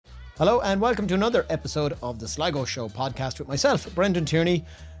Hello and welcome to another episode of the Sligo Show podcast with myself, Brendan Tierney.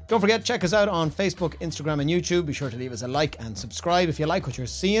 Don't forget, check us out on Facebook, Instagram and YouTube. Be sure to leave us a like and subscribe if you like what you're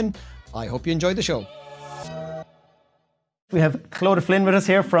seeing. I hope you enjoyed the show. We have Clodagh Flynn with us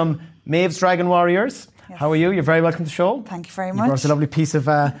here from Maeve's Dragon Warriors. Yes. How are you? You're very welcome to the show. Thank you very much. You brought us a lovely piece of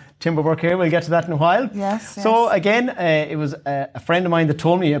timber work here. We'll get to that in a while. Yes. So again, it was a friend of mine that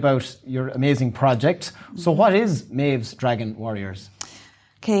told me about your amazing project. So what is Maeve's Dragon Warriors?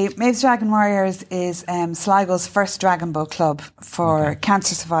 Okay, Maeve's Dragon Warriors is Sligo's first dragon boat club for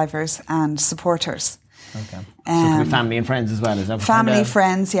cancer survivors and supporters. Okay. So it could be family and friends as well, is that? Family,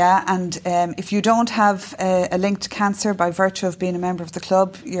 friends, yeah. And if you don't have a link to cancer by virtue of being a member of the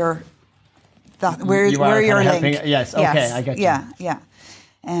club, we're your link. Yes, okay, yes, I get you. Yeah.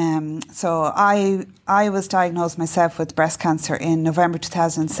 So I was diagnosed myself with breast cancer in November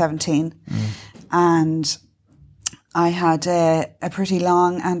 2017, and I had a pretty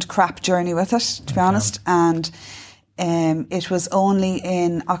long and crap journey with it, to be honest. And it was only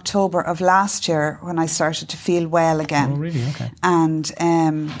in October of last year when I started to feel well again. Oh, really? Okay.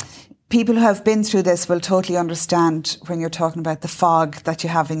 And people who have been through this will totally understand when you're talking about the fog that you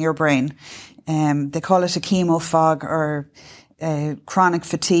have in your brain. They call it a chemo fog or chronic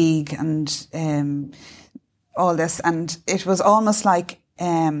fatigue and all this. And it was almost like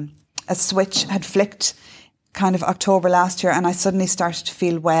a switch had flicked kind of October last year, and I suddenly started to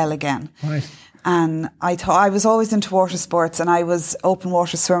feel well again. Right. And I was always into water sports, and I was open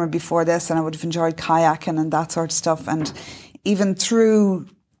water swimmer before this, and I would have enjoyed kayaking and that sort of stuff. And even through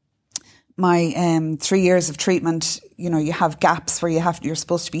my 3 years of treatment, you know, you have gaps where you're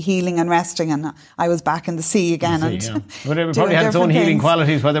supposed to be healing and resting, and I was back in the sea again. But it probably had its own healing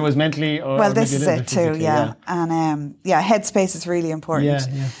qualities, whether it was mentally or well, this is it too, yeah. And headspace is really important.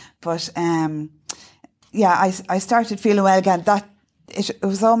 Yeah. But I started feeling well again. That it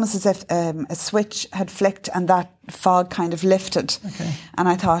was almost as if a switch had flicked and that fog kind of lifted. Okay. And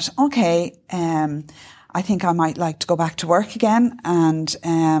I thought, I think I might like to go back to work again, and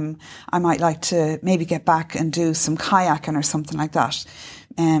I might like to maybe get back and do some kayaking or something like that.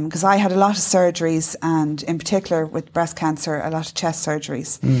 Because I had a lot of surgeries, and in particular with breast cancer, a lot of chest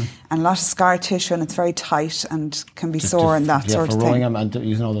surgeries and a lot of scar tissue, and it's very tight and can be sore and that sort of thing. Yeah, for rowing them and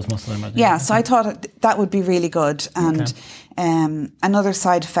using all those muscles, I imagine. Yeah, so I thought that would be really good. And another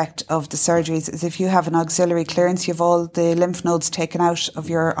side effect of the surgeries is if you have an auxiliary clearance, you have all the lymph nodes taken out of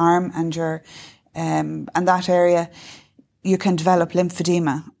your arm and your and that area, you can develop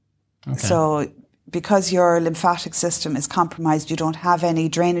lymphedema. Okay. So because your lymphatic system is compromised, you don't have any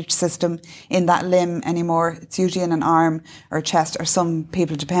drainage system in that limb anymore. It's usually in an arm or chest, or some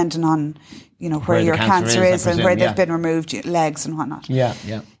people depending on, you know, where your cancer is and where they've been removed, legs and whatnot. Yeah.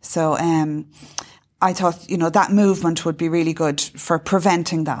 So I thought, you know, that movement would be really good for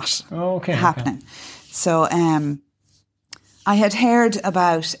preventing that happening. Okay. So I had heard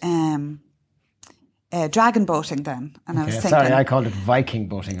about dragon boating then, and I was thinking... Sorry, I called it Viking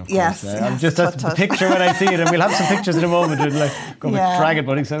boating, of course. Yes, just that's the picture when I see it, and we'll have some pictures in a moment. We'll go with dragon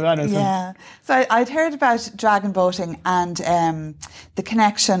boating. So I know. So I'd heard about dragon boating and the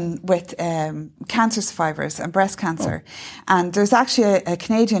connection with cancer survivors and breast cancer. And there's actually a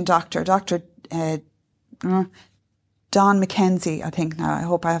Canadian doctor, Dr. Don McKenzie, I think now. I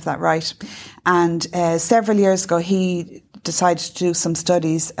hope I have that right. And several years ago, he decided to do some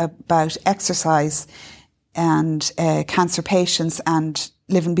studies about exercise and cancer patients and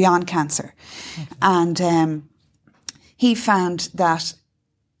living beyond cancer. Okay. And he found that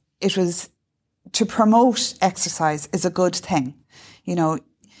it was to promote exercise is a good thing. You know,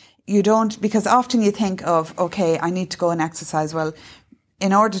 you don't, because often you think of, okay, I need to go and exercise. Well,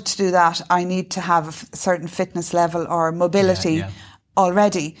 in order to do that, I need to have a certain fitness level or mobility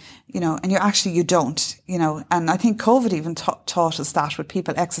already, you know, and you don't, you know, and I think COVID even taught us that with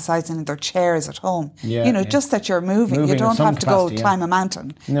people exercising in their chairs at home, just that you're moving you don't have to go climb a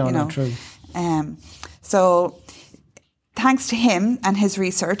mountain. No, true. So thanks to him and his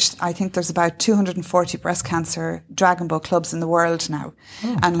research, I think there's about 240 breast cancer dragon boat clubs in the world now.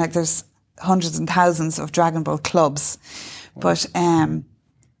 And like there's hundreds and thousands of dragon boat clubs. But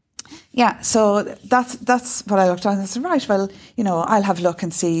so that's what I looked at. And I said, right, well, you know, I'll have a look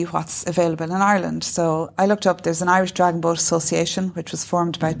and see what's available in Ireland. So I looked up, there's an Irish Dragon Boat Association, which was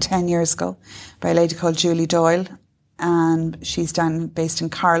formed about 10 years ago by a lady called Julie Doyle, and she's based in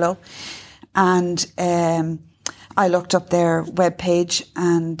Carlow. And I looked up their webpage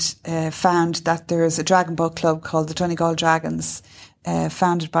and found that there's a dragon boat club called the Donegal Dragons,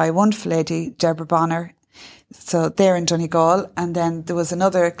 founded by a wonderful lady, Deborah Bonner. So they're in Donegal. And then there was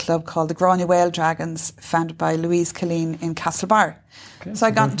another club called the Gráinne Whale Dragons, founded by Louise Killeen in Castlebar. Okay, so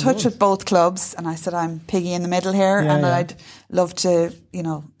I got in touch with both clubs and I said, I'm piggy in the middle here I'd love to,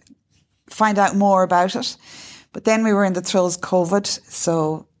 find out more about it. But then we were in the throes of COVID,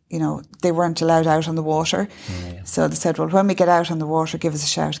 so, they weren't allowed out on the water. Yeah. So they said, well, when we get out on the water, give us a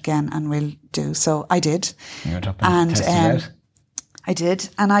shout again and we'll do. So I did. You went up and tested it out? I did.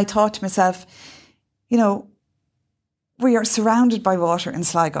 And I thought to myself, we are surrounded by water in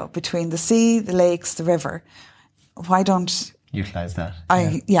Sligo, between the sea, the lakes, the river. Why don't... utilise that.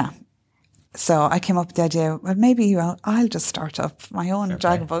 So I came up with the idea, well, maybe I'll just start up my own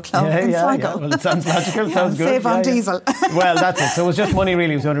Dragon Boat Club in Sligo. Yeah. Well, it sounds logical, sounds good. Save on diesel. Well, that's it. So it was just money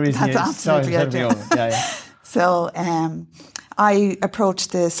really was the only reason you absolutely started. So I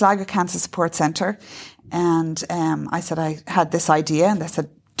approached the Sligo Cancer Support Centre and I said I had this idea and they said,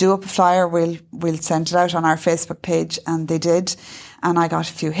 do up a flyer, we'll send it out on our Facebook page, and they did. And I got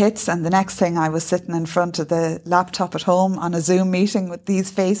a few hits, and the next thing I was sitting in front of the laptop at home on a Zoom meeting with these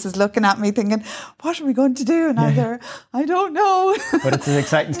faces looking at me thinking, what are we going to do? And I'm there, I don't know. But it's an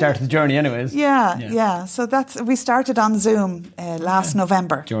exciting start to the journey anyways. Yeah. So we started on Zoom last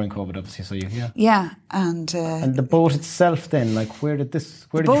November. During COVID, obviously, so Yeah, and the boat itself then, like where do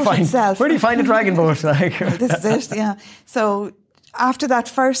you find a dragon boat? Like well, this is it, yeah. So after that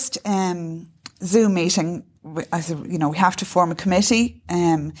first Zoom meeting, I said, we have to form a committee.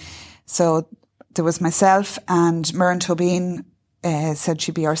 So there was myself and Muireann Tobin said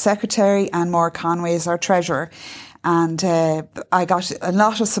she'd be our secretary and Maura Conway is our treasurer. And I got a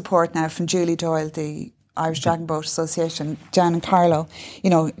lot of support now from Julie Doyle, the Irish Dragon Boat Association, Jan and Carlo,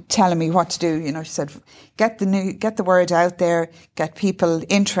 telling me what to do. She said, get the word out there, get people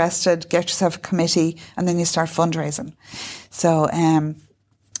interested, get yourself a committee, and then you start fundraising. So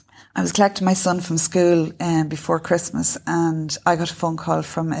I was collecting my son from school before Christmas, and I got a phone call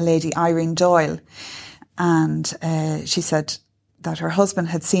from a lady, Irene Doyle, and she said that her husband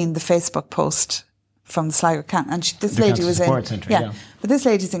had seen the Facebook post from the Sligo Cancer, and this lady was in Centre, but this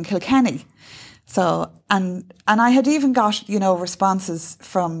lady's in Kilkenny. So and I had even got responses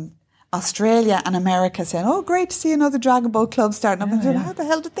from Australia and America saying, "Oh, great to see another Dragon Boat Club starting up." And I said, "How the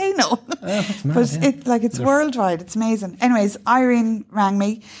hell did they know?" That's mad, but it's worldwide. It's amazing. Anyways, Irene rang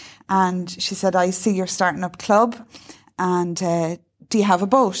me, and she said, "I see you're starting up a club, and do you have a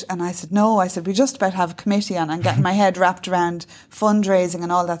boat?" And I said, "No." I said, "We just about have a committee on and getting my head wrapped around fundraising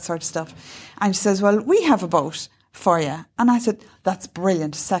and all that sort of stuff." And she says, "Well, we have a boat for you." And I said, "That's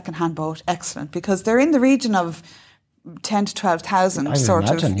brilliant, second-hand boat, excellent," because they're in the region of 10 to 12,000 sort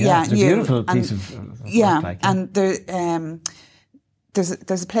imagine, of. It's a beautiful piece of work, like, and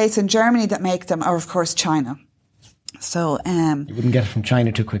there's a place in Germany that make them, or of course China. So you wouldn't get it from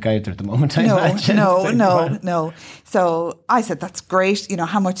China too quick either at the moment. No. So I said, "That's great.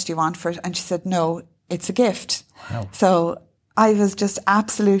 How much do you want for it?" And she said, "No, it's a gift." Wow. So I was just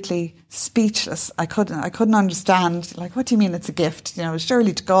absolutely speechless. I couldn't understand. Like, what do you mean it's a gift?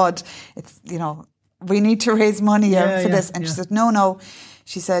 Surely to God, it's we need to raise money for this. And she said, no.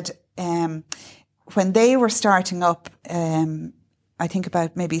 She said, when they were starting up, I think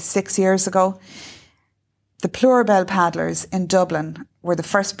about maybe 6 years ago, the Pluribel Paddlers in Dublin were the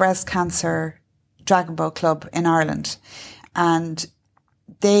first breast cancer Dragon Boat Club in Ireland. And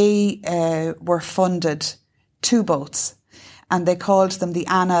they were funded 2 boats. And they called them the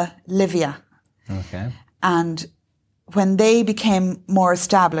Anna Livia. Okay. And when they became more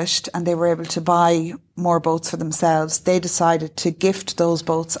established and they were able to buy more boats for themselves, they decided to gift those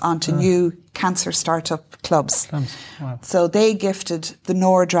boats onto new cancer startup clubs. Wow. So they gifted the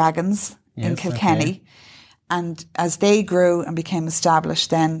Nor Dragons in Kilkenny. Okay. And as they grew and became established,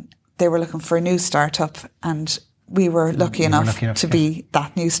 then they were looking for a new startup, and we were lucky enough to be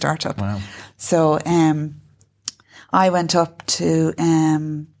that new startup. Wow. So I went up to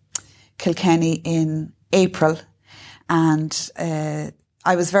Kilkenny in April, and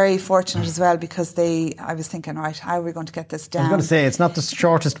I was very fortunate as well because I was thinking, right, how are we going to get this down? I was going to say, it's not the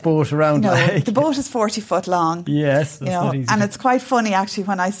shortest boat around. No, the boat is 40 foot long. Yes, that's not easy. And it's quite funny actually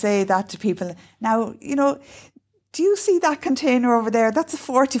when I say that to people. Now, do you see that container over there? That's a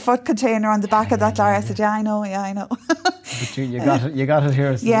 40-foot container on the back of that lorry. I said, yeah, I know. But you got it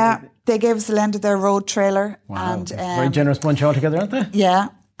here. So yeah, they gave us the lend of their road trailer. Wow, and very generous bunch altogether, aren't they? Yeah,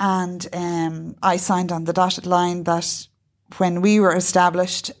 and I signed on the dotted line that when we were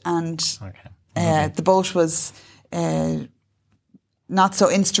established and the boat was not so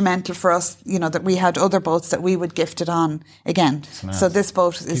instrumental for us, that we had other boats that we would gift it on again. So this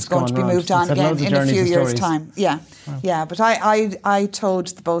boat is going to be moved on again in a few years' time. Yeah, wow. Yeah. But I towed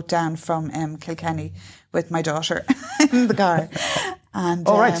the boat down from Kilkenny with my daughter in the car. And,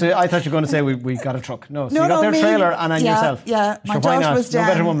 right, so I thought you were going to say we got a truck. No, so you got their me, trailer and then yourself. Yeah, my daughter was down.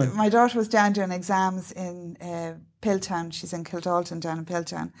 No better woman. My daughter was down doing exams in Pilltown. She's in Kildalton, down in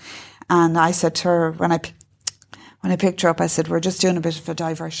Pilltown. And I said to her, when I picked her up, I said, we're just doing a bit of a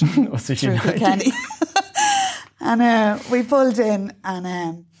diversion through Kilkenny. And we pulled in,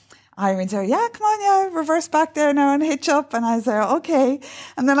 and Irene said, yeah, come on, yeah, reverse back there now and hitch up. And I said, okay.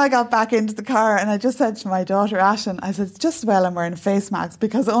 And then I got back into the car and I just said to my daughter, Ashlyn, I said, it's just well I'm wearing a face mask,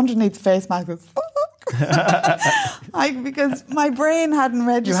 because underneath the face mask was because my brain hadn't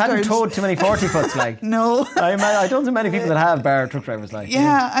registered. You hadn't towed too many 40-foots, like. No. I don't think many people that have bar truck drivers, like.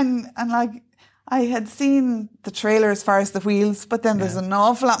 Yeah, and like, I had seen the trailer as far as the wheels, but then there's an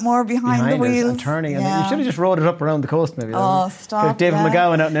awful lot more behind the wheels. And turning. And you should have just rode it up around the coast, maybe. Oh, stop. David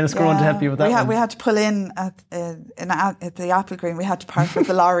McGowan out in Enniscrone to help you with that. We had to pull in at the Apple Green. We had to park with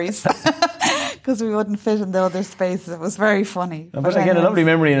the lorries because we wouldn't fit in the other spaces. It was very funny. But again, a lovely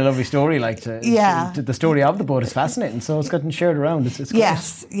memory and a lovely story. The story of the boat is fascinating. So it's getting shared around. It's great.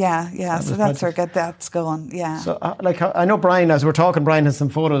 Yes, yeah. So that's where that's going. Yeah. So I know Brian, as we're talking, Brian has some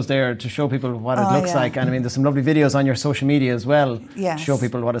photos there to show people what it looks like. And I mean, there's some lovely videos on your social media as well to show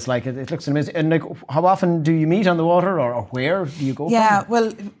people what it's like. It looks amazing. And like, how often do you meet on the water, or where do you go? Yeah,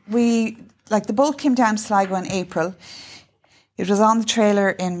 well, the boat came down to Sligo in April. It was on the trailer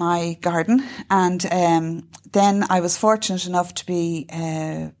in my garden, and then I was fortunate enough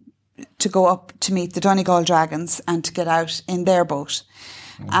to go up to meet the Donegal Dragons and to get out in their boat.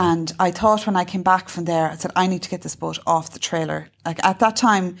 And I thought when I came back from there, I said, I need to get this boat off the trailer. Like, at that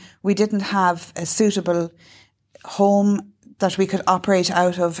time, we didn't have a suitable home that we could operate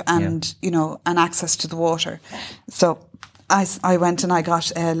out of and, and access to the water. So I went and I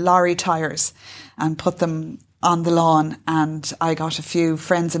got lorry tyres and put them on the lawn, and I got a few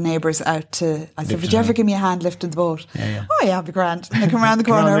friends and neighbours out to, I said, would you ever give me a hand lifting the boat? Yeah. Oh yeah, I'll be grand. And they come around the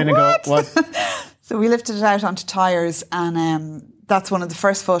corner, what? So we lifted it out onto tyres, and that's one of the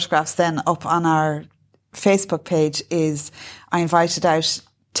first photographs then up on our Facebook page. Is I invited out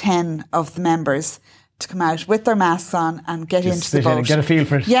 10 of the members to come out with their masks on and get into the boat. And get a feel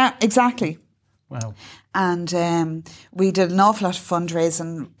for it. Yeah, exactly. Wow. And we did an awful lot of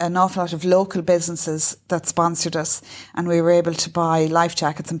fundraising, an awful lot of local businesses that sponsored us, and we were able to buy life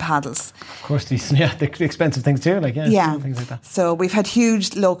jackets and paddles. Of course, the expensive things too, things like that. So we've had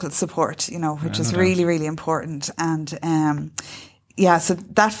huge local support, which is really, really important. And so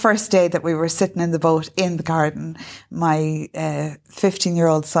that first day that we were sitting in the boat in the garden, my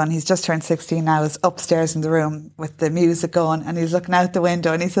 15-year-old son, he's just turned 16 now, is upstairs in the room with the music going, and he's looking out the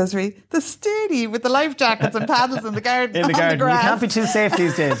window and he says to me, the steady with the life jackets and paddles in the garden. In the garden. You can't be too safe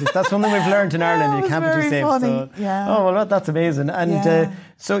these days. That's something we've learned in Ireland. You can't be too safe. Funny. So. Yeah. Oh, well, that's amazing. And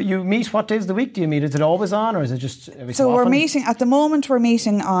so you meet, what days of the week do you meet? Is it always on, or is it just every so often? We're meeting, at the moment we're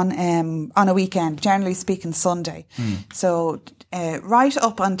meeting on a weekend, generally speaking Sunday. So right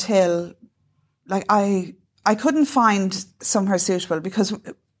up until, I couldn't find somewhere suitable, because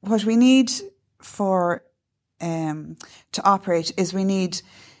what we need for to operate is we need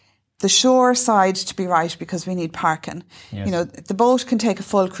the shore side to be right, because we need parking. Yes. The boat can take a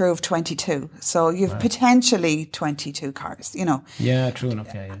full crew of 22, so you've potentially 22 cars. Yeah, true enough.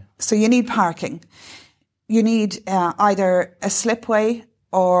 Yeah. So you need parking. You need either a slipway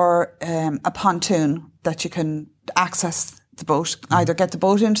or a pontoon that you can access the boat. Either get the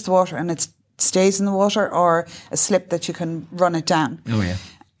boat into the water and it stays in the water, or a slip that you can run it down. Oh yeah.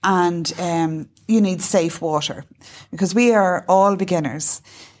 And you need safe water, because we are all beginners.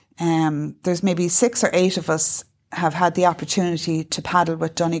 There's maybe 6 or 8 of us have had the opportunity to paddle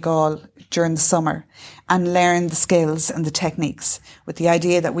with Donegal during the summer and learn the skills and the techniques, with the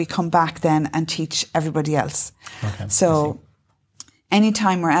idea that we come back then and teach everybody else. Okay, so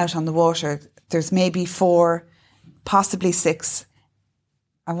anytime we're out on the water, there's maybe 4, possibly 6.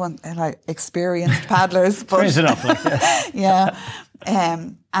 I want experienced paddlers, but crazy enough, yeah.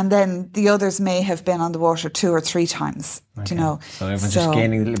 And then the others may have been on the water 2 or 3 times. Okay. So everyone's just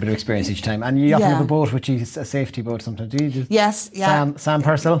gaining a little bit of experience each time. And you often have a boat, which is a safety boat sometimes, do you? Yes, yeah. Sam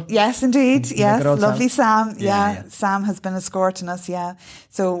Purcell? Yes, indeed. Yes, lovely Sam. Yeah. Sam has been escorting us,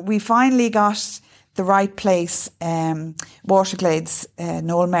 So we finally got the right place. Waterglades,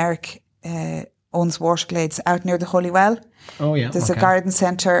 Noel Merrick owns Waterglades out near the Holy Well. Oh yeah. There's a garden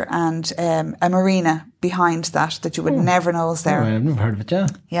centre and a marina behind that you would never know is there. Oh, I've never heard of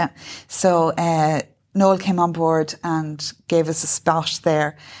it, Yeah. So Noel came on board and gave us a spot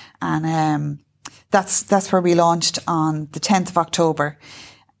there, and that's where we launched on the 10th of October.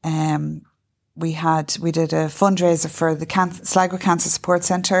 we did a fundraiser for the Sligo Cancer Support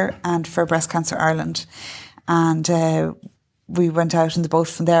Centre and for Breast Cancer Ireland. And we went out in the boat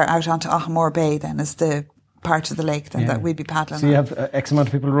from there out onto Ahamore Bay then as the part of the lake then that we'd be paddling. So you have X amount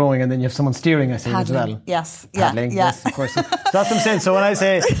of people rowing and then you have someone steering, I think, as well. Yes. Paddling, yes, of course. So that's what I'm saying. So when I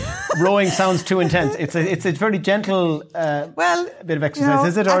say rowing sounds too intense, it's a very gentle bit of exercise,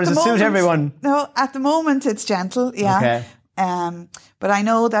 is it? Or does it suit everyone? No, at the moment it's gentle, yeah. Okay. But I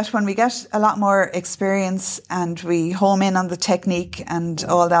know that when we get a lot more experience and we home in on the technique and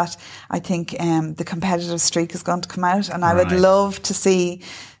all that, I think the competitive streak is going to come out. And I would love to see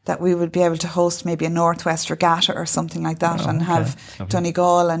that we would be able to host maybe a Northwest Regatta or something like that and have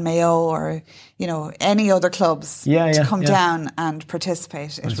Donegal and Mayo or, any other clubs to come down and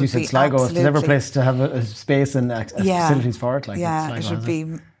participate. As you said, Sligo, if there's ever a place to have a space and facilities for it. It would be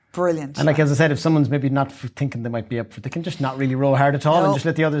brilliant. And as I said, if someone's maybe not thinking they might be up for, they can just not really row hard at all and just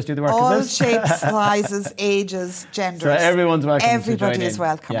let the others do the work. All shapes, sizes, ages, genders. So everyone's welcome. Everybody is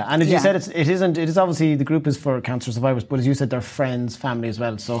welcome. Yeah, and as you said, it is obviously the group is for cancer survivors, but as you said, they're friends, family as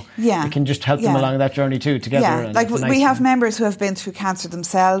well. So they can just help them along that journey too, together. Yeah, and like we have members who have been through cancer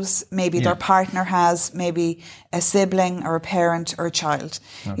themselves. Maybe their partner has, maybe a sibling or a parent or a child.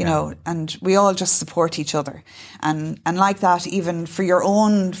 And we all just support each other. And like that, even for your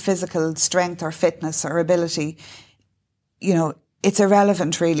own physical strength or fitness or ability, it's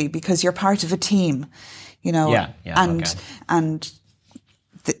irrelevant really because you're part of a team, and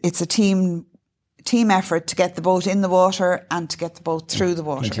it's a team effort to get the boat in the water and to get the boat through the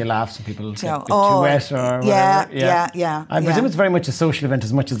water. Plenty of laughs and people get a bit too wet or whatever. Yeah. I presume it's very much a social event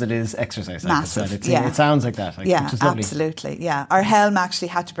as much as it is exercise. Massive, It sounds like that. Which is lovely. Absolutely, yeah. Our helm actually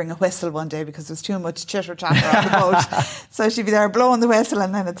had to bring a whistle one day because there was too much chitter-chatter on the boat. So she'd be there blowing the whistle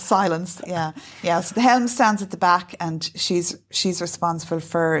and then it's silence. Yeah. So the helm stands at the back and she's responsible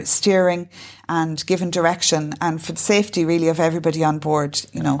for steering and giving direction and for the safety really of everybody on board,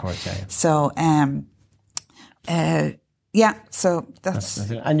 Of course, So, so that's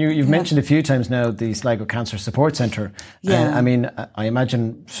it. And you've mentioned a few times now the Sligo Cancer Support Centre. Yeah. I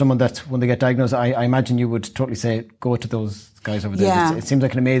imagine someone that when they get diagnosed, I imagine you would totally say, go to those guys over there. Yeah. It seems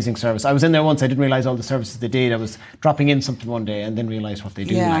like an amazing service. I was in there once, I didn't realise all the services they did. I was dropping in something one day and then realised what they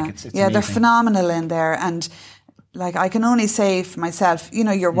do. Yeah, it's they're phenomenal in there. And I can only say for myself,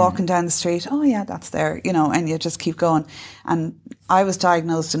 you're walking down the street, oh yeah, that's there, and you just keep going. And I was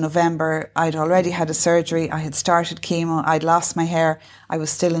diagnosed in November. I'd already had a surgery. I had started chemo. I'd lost my hair. I was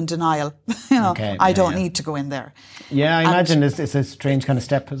still in denial. I don't need to go in there. Yeah, I imagine it's a strange kind of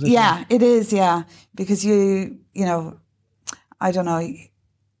step, is it? Yeah, it is, yeah. Because I don't know,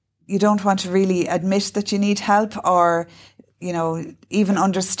 you don't want to really admit that you need help or, even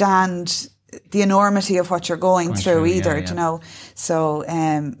understand the enormity of what you're going through either, So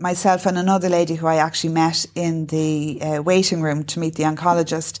myself and another lady who I actually met in the waiting room to meet the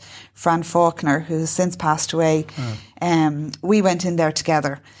oncologist, Fran Faulkner, who has since passed away, we went in there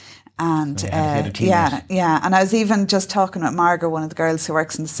together. And and I was even just talking with Margaret, one of the girls who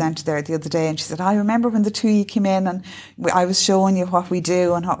works in the centre there the other day, and she said, I remember when the two of you came in and I was showing you what we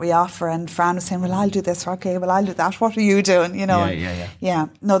do and what we offer, and Fran was saying, well, I'll do this, okay, well, I'll do that, what are you doing, Yeah,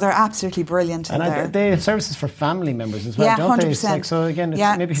 no, they're absolutely brilliant in there. And they have services for family members as well, don't 100%. they? So again,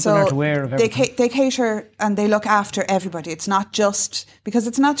 maybe people aren't aware of everything. They cater and they look after everybody. It's not just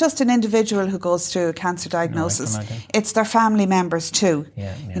an individual who goes through a cancer diagnosis. It's their family members too,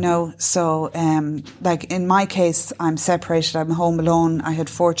 So, in my case, I'm separated. I'm home alone. I had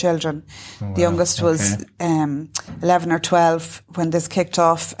 4 children. The youngest was 11 or 12 when this kicked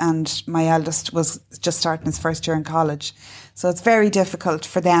off, and my eldest was just starting his first year in college. So it's very difficult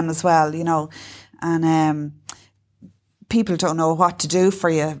for them as well, and people don't know what to do for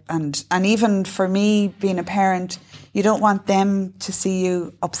you. And even for me, being a parent, you don't want them to see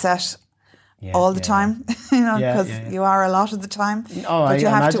you upset all the time, because you are a lot of the time. But you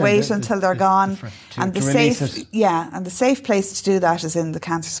have to wait until they're gone. And the safe place to do that is in the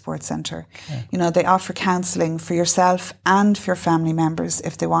Cancer Support Centre. Okay. They offer counselling for yourself and for your family members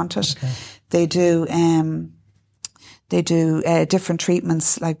if they want it. Okay. They do different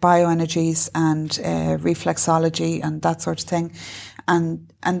treatments like bioenergies and reflexology and that sort of thing.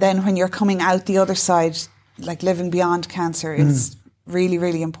 And then when you're coming out the other side, like living beyond cancer is really,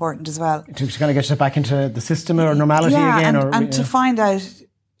 really important as well. To kind of get you back into the system or normality again. And to find out,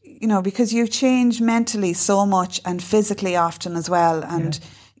 because you've changed mentally so much and physically often as well. And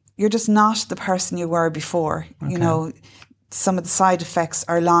you're just not the person you were before. Okay. Some of the side effects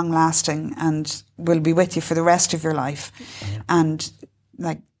are long lasting and will be with you for the rest of your life. Yeah. And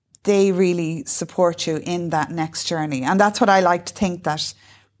they really support you in that next journey. And that's what I like to think, that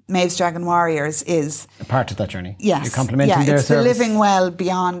Maeve's Dragon Warriors is a part of that journey. Yes. You're complementing their it's service. the living well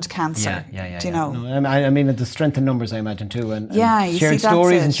beyond cancer. Do you know? No, I mean, the strength in numbers, I imagine, too. And you shared see,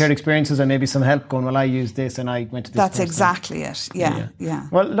 stories and shared experiences and maybe some help going, well, I used this and I went to this. That's person. exactly it. Yeah.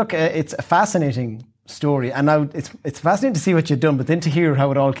 Well, look, it's a fascinating story, and now it's fascinating to see what you've done, but then to hear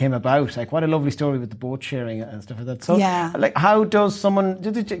how it all came about, like what a lovely story with the boat sharing and stuff like that. So, like, how does someone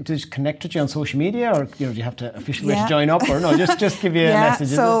did they connect with you on social media, or do you have to officially join up, or no? Just give you a message.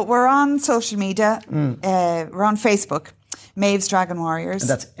 So we're on social media. We're on Facebook. Maeve's Dragon Warriors. And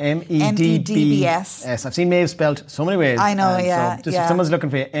that's MEDBS. Yes, I've seen Maeve spelled so many ways. I know, So if someone's looking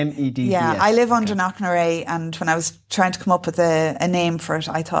for you, MEDBS. Yeah, I live under Knocknarea, and when I was trying to come up with a name for it,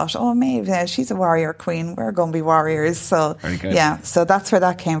 I thought, Maeve, she's a warrior queen. We're going to be warriors. So, very good. Yeah, so that's where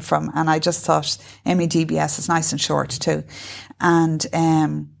that came from. And I just thought MEDBS is nice and short too. And,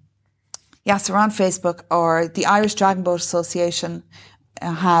 so we're on Facebook, or the Irish Dragon Boat Association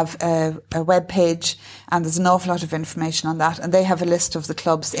have a web page, and there's an awful lot of information on that, and they have a list of the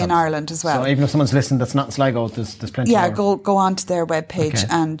clubs in Ireland as well. So even if someone's listening that's not in Sligo, there's plenty. Yeah, go on to their web page,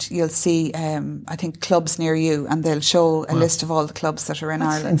 and you'll see I think clubs near you, and they'll show a list of all the clubs that are in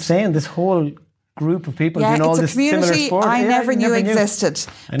Ireland. Insane, this whole group of people doing all this similar sport. It's a community I never knew existed,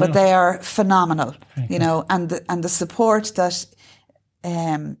 but they are phenomenal. And the support that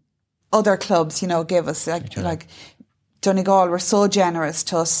other clubs give us, like Donegal were so generous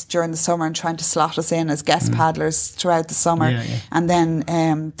to us during the summer and trying to slot us in as guest paddlers throughout the summer. And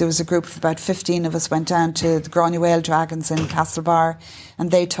then there was a group of about 15 of us went down to the Gráinne Whale Dragons in Castlebar,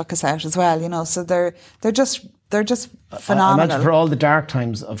 and they took us out as well. So they're just phenomenal. I imagine for all the dark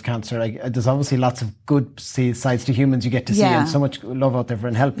times of cancer, there's obviously lots of good sides to humans you get to see, and so much love out there for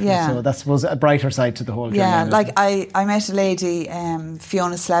and help. So that was a brighter side to the whole journey. Yeah, like I met a lady,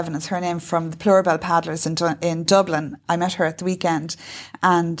 Fiona Slevin is her name, from the Pluribel Paddlers in Dublin. I met her at the weekend,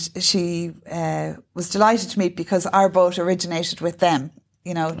 and she was delighted to meet because our boat originated with them.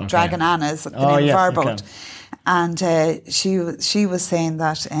 Dragon Anna is the name of our boat. And she was saying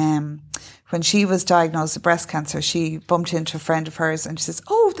that when she was diagnosed with breast cancer, she bumped into a friend of hers, and she says,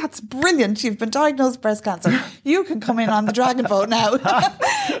 "Oh, that's brilliant! You've been diagnosed with breast cancer. You can come in on the Dragon Boat now." So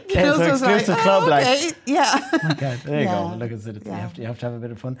exclusive club, okay, Okay, there you go. Look, you have to have a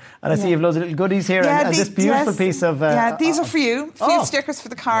bit of fun. And I see you've loads of little goodies here, and this beautiful piece of these are for you. A few stickers for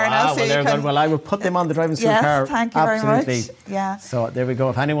the car now. Well, I will put them on the driving school car. Thank you very much. Yeah. So there we go.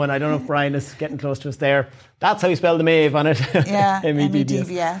 If anyone, I don't know if Brian is getting close to us there. That's how you spell the Maeve on it. Yeah,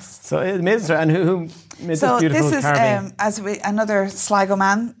 MEDBS. So amazing. And who made this beautiful carving? Another Sligo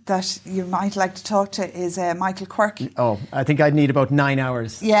man that you might like to talk to is Michael Quirk. Oh, I think I'd need about 9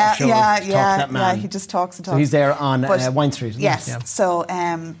 hours. To talk to that man. Yeah, he just talks and talks. So he's there on Wine Street, isn't yes. He? Yeah. So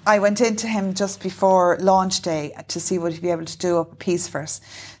I went into him just before launch day to see would he be able to do up a piece for us.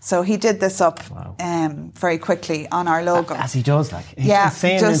 So he did this up very quickly on our logo. As he does, whipped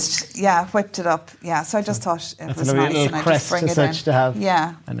it up. Yeah, so I just thought it was nice, and I just bring it in. To have.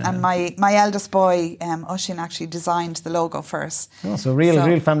 Yeah, and my eldest boy, Oisín, actually designed the logo for us. Oh, so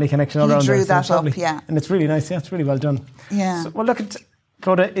real family connection all around. He drew there. that up, and it's really nice. Yeah, it's really well done. Yeah. So, well, look at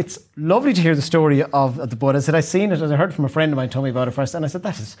Clodagh, it's lovely to hear the story of the boat. I said, I seen it, and I heard from a friend of mine told me about it first, and I said,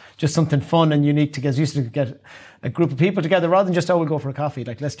 that is just something fun and unique to get used to get a group of people together rather than just, we'll go for a coffee.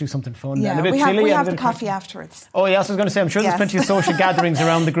 Like, let's do something fun. Yeah, and a bit we have the coffee afterwards. Oh, yes, I was going to say, I'm sure there's plenty of social gatherings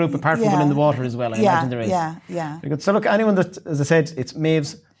around the group apart from one in the water as well. I imagine there is. Yeah. Very good. So look, anyone that, as I said, it's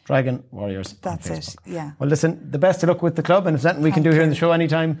Maeve's Dragon Warriors. That's it, yeah. Well, listen, the best of luck with the club, and if there's anything we can do here in the show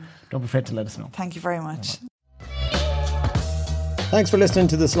anytime, don't be afraid to let us know. Thank you very much. Thanks for listening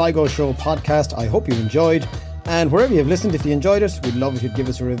to the Sligo Show podcast. I hope you enjoyed. And wherever you've listened, if you enjoyed it, we'd love if you'd give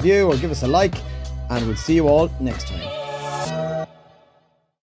us a review or give us a like. And we'll see you all next time.